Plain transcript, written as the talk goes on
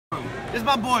This is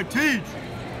my boy Teach.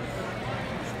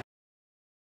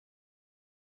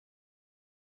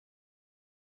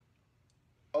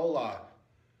 Hola,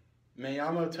 me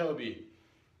llamo Toby.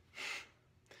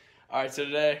 All right, so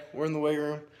today we're in the weight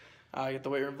room. I get the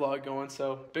weight room vlog going.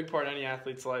 So big part of any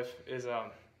athlete's life is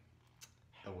The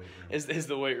weight room. is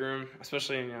the weight room,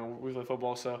 especially in we play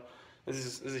football. So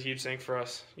this is a huge thing for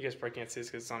us. You guys probably can't see this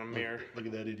because it's on a mirror. Look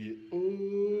at that idiot.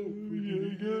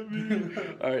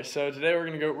 All right, so today we're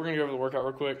gonna go over the workout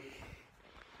real quick.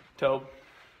 Tobe.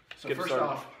 So Get first started.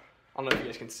 off, I don't know if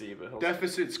you guys can see, but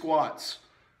deficit squats,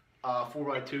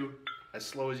 4x2, as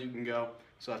slow as you can go.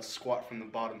 So that's a squat from the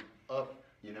bottom up,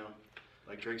 you know,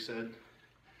 like Drake said,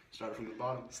 started from the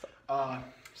bottom.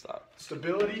 Stop.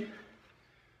 Stability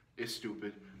is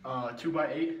stupid.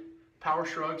 2x8, power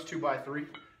shrugs 2x3,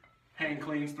 hang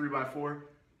cleans 3x4,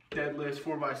 deadlifts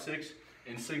 4x6,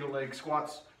 and single leg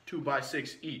squats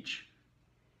 2x6 each.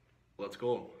 Let's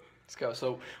go. Let's go.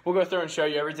 So we'll go through and show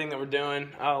you everything that we're doing.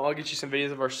 I'll get you some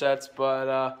videos of our sets,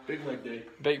 but Big leg day.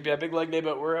 big leg day.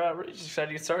 But we're just excited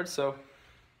to get started. So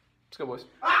let's go, boys.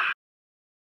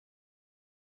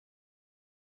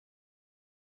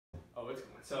 Oh, it's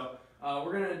going. So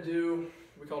we're gonna do,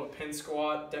 we call it a pin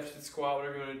squat, deficit squat,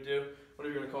 whatever you want to do,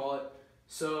 whatever you're gonna call it.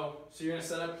 So you're gonna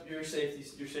set up your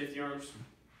safety arms.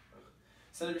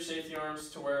 Set up your safety arms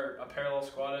to where a parallel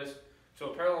squat is.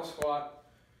 So a parallel squat,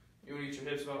 you want to get your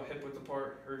hips about hip width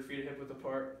apart, or your feet hip width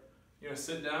apart. You're gonna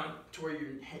sit down to where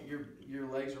your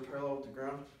legs are parallel with the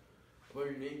ground, above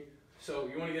your knee. So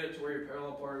you want to get it to where your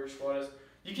parallel part of your squat is.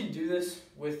 You can do this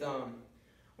with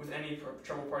any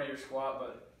trouble part of your squat,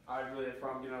 but I really have a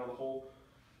problem getting out of the hole.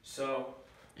 So.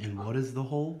 And what is the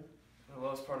hole? The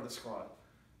lowest part of the squat.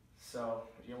 So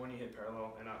when you hit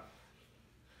parallel and up.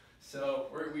 So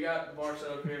we got the bar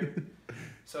set up here.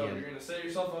 So Yeah. you're gonna set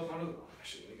yourself up under the.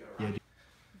 Actually, let me go around.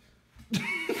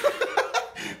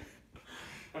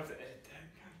 I have to edit that.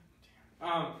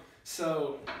 God damn.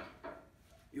 So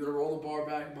you want to roll the bar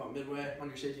back about midway on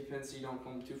your safety pin so you don't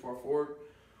come too far forward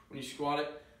when you squat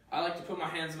it. I like to put my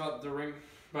hands about to the ring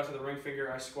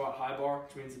finger. I squat high bar,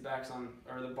 which means the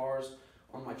the bars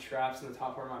on my traps and the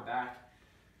top part of my back.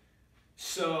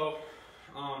 So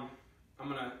I'm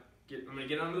gonna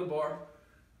get under the bar,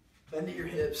 bend at your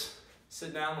hips,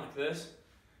 sit down like this.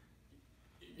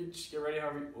 You just get ready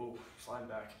however you, oh, slide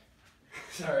back.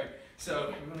 Sorry.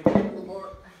 So I'm gonna get under the bar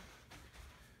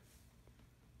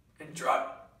and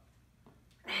drop.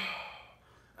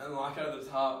 And lock out of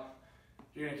the top.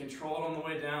 You're gonna control it on the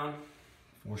way down.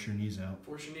 Force your knees out.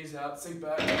 Force your knees out, sink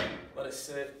back, let it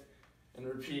sit, and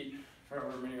repeat for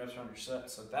however many reps around your set.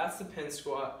 So that's the pin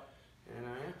squat. And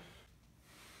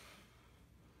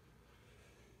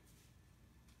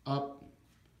Up.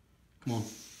 Come on.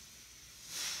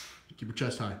 Keep your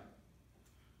chest high.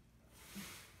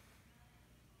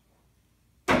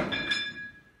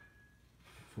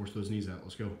 Force those knees out.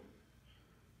 Let's go.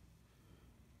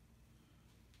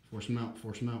 Force them out.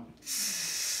 Force them out.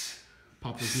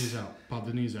 Pop those knees out. Pop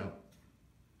the knees out.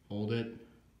 Hold it.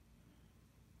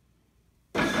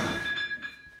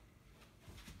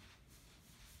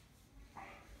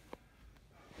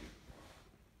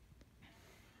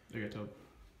 There you go, Tobe.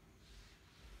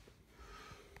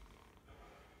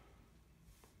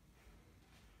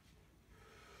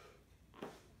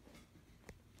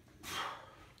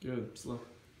 good, slow.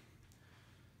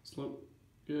 Slow,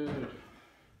 good.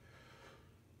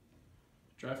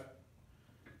 Drive.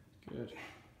 Good.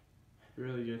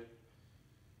 Really good.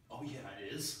 Oh yeah,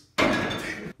 it is.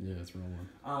 Yeah, it's real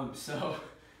one. So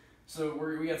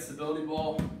we got stability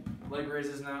ball, leg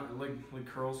raises now, and leg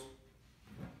curls.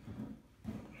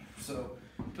 So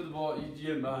put the ball, you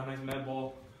get a nice med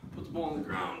ball, put the ball on the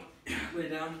ground, lay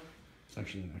down. It's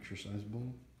actually an exercise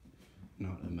ball,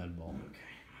 not a med ball. Okay,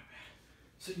 my bad.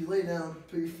 So you lay down,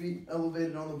 put your feet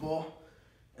elevated on the ball,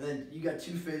 and then you got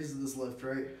two phases of this lift,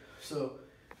 right? So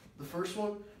the first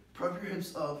one, prop your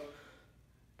hips up,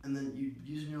 and then you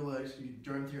using your legs, you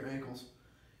drive to your ankles,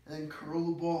 and then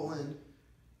curl the ball in,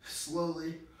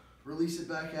 slowly, release it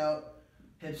back out,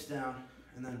 hips down,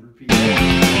 and then repeat.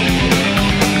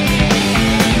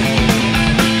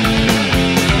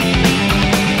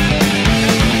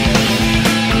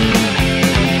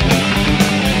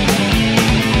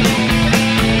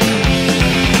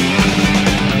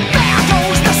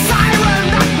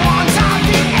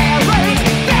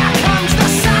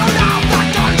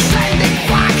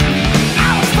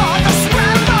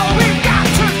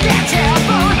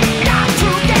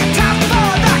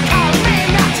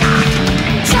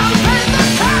 Jump in the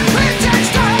car, pretend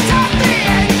to the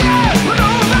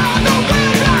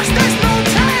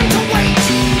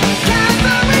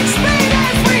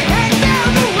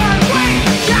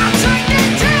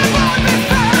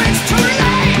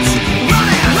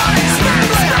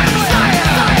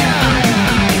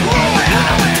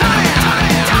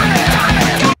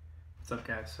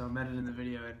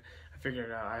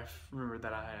remembered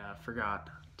that I forgot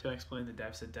to explain the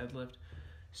deficit deadlift.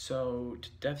 So to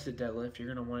deficit deadlift, you're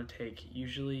gonna want to take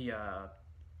usually a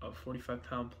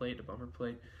 45-pound plate, a bumper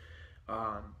plate.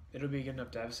 It'll be a good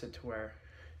enough deficit to where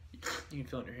you can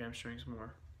feel it in your hamstrings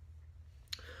more.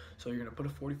 So you're gonna put a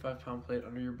 45-pound plate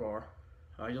under your bar.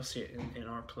 You'll see it in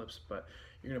our clips, but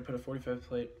you're gonna put a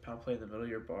 45-pound plate in the middle of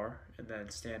your bar and then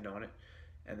stand on it.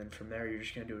 And then from there, you're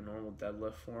just gonna do a normal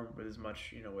deadlift form with as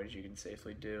much weight as you can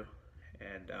safely do.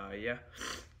 And yeah.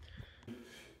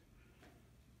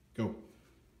 Go.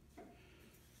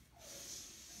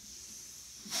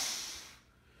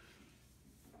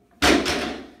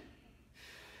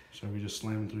 So we just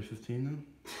slam 315 then?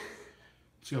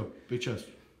 Let's go. Big chest.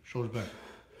 Shoulders back.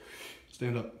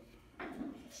 Stand up.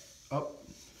 Up.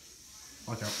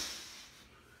 Lock out.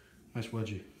 Nice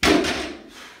wedgie.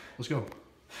 Let's go.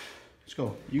 Let's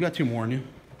go. You got 2 more in you.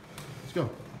 Let's go.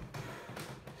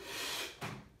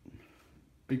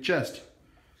 Big chest.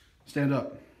 Stand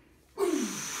up.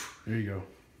 There you go.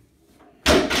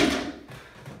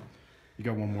 You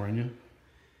got 1 more in you.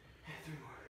 3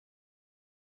 more.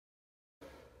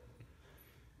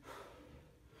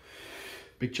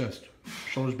 Big chest.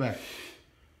 Shoulders back.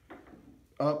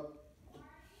 Up.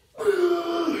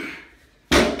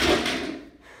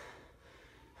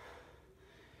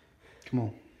 Come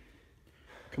on.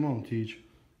 Come on, Teach.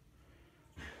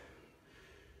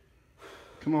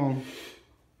 Come on.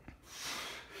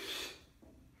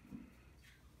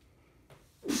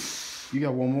 You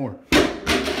got 1 more.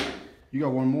 You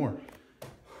got 1 more.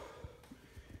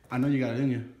 I know you got it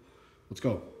in you. Let's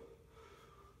go.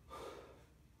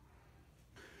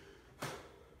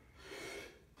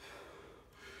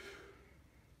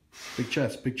 Big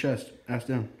chest, big chest. Ass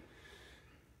down.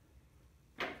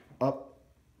 Up.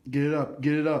 Get it up,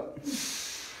 get it up.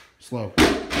 Slow.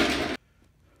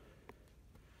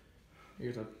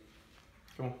 Here's up.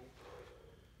 Come on.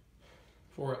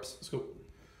 4 reps. Let's go.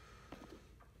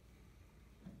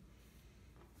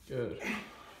 Good.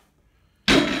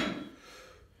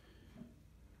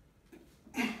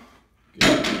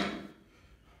 Good.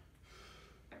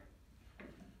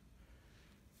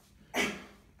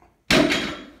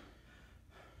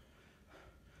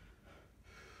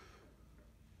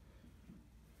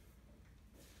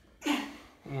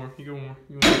 One more. You go 1 more.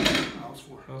 You go 1 more. That was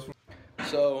 4. That was 4.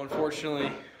 So unfortunately,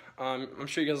 I'm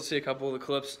sure you guys will see a couple of the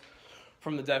clips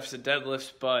from the deficit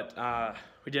deadlifts, but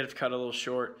we did have to cut a little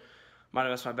short. Might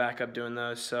have messed my back up doing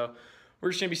those, so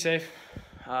we're just gonna be safe.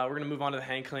 We're gonna move on to the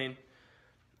hang clean,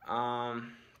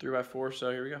 3x4.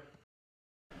 So here we go.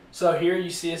 So here you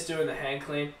see us doing the hang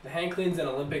clean. The hang clean is an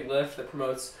Olympic lift that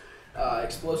promotes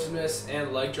explosiveness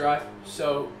and leg drive.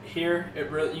 So here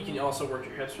you can also work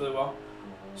your hips really well.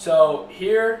 So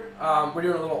here we're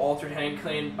doing a little altered hang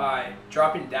clean by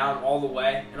dropping down all the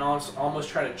way and almost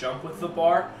trying to jump with the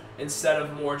bar instead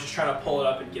of more just trying to pull it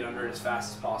up and get under it as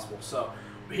fast as possible. So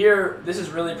here, this is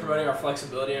really promoting our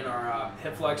flexibility in our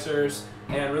hip flexors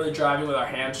and really driving with our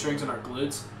hamstrings and our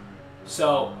glutes.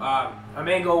 So my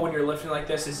main goal when you're lifting like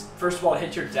this is, first of all, to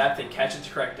hit your depth and catch it to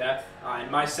correct depth.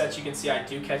 In my sets, you can see I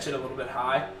do catch it a little bit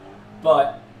high,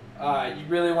 but you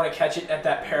really want to catch it at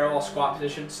that parallel squat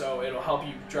position, so it'll help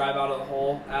you drive out of the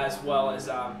hole as well as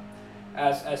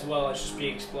just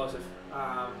being explosive.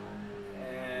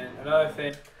 And another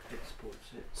thing.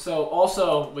 So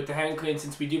also with the hang clean,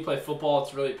 since we do play football,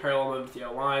 it's really parallel with the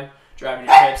line, driving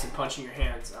your hips and punching your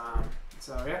hands.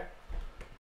 So yeah.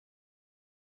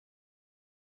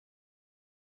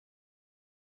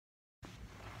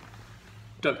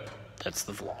 Done. That's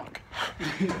the vlog.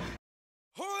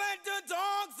 Who let the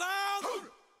dogs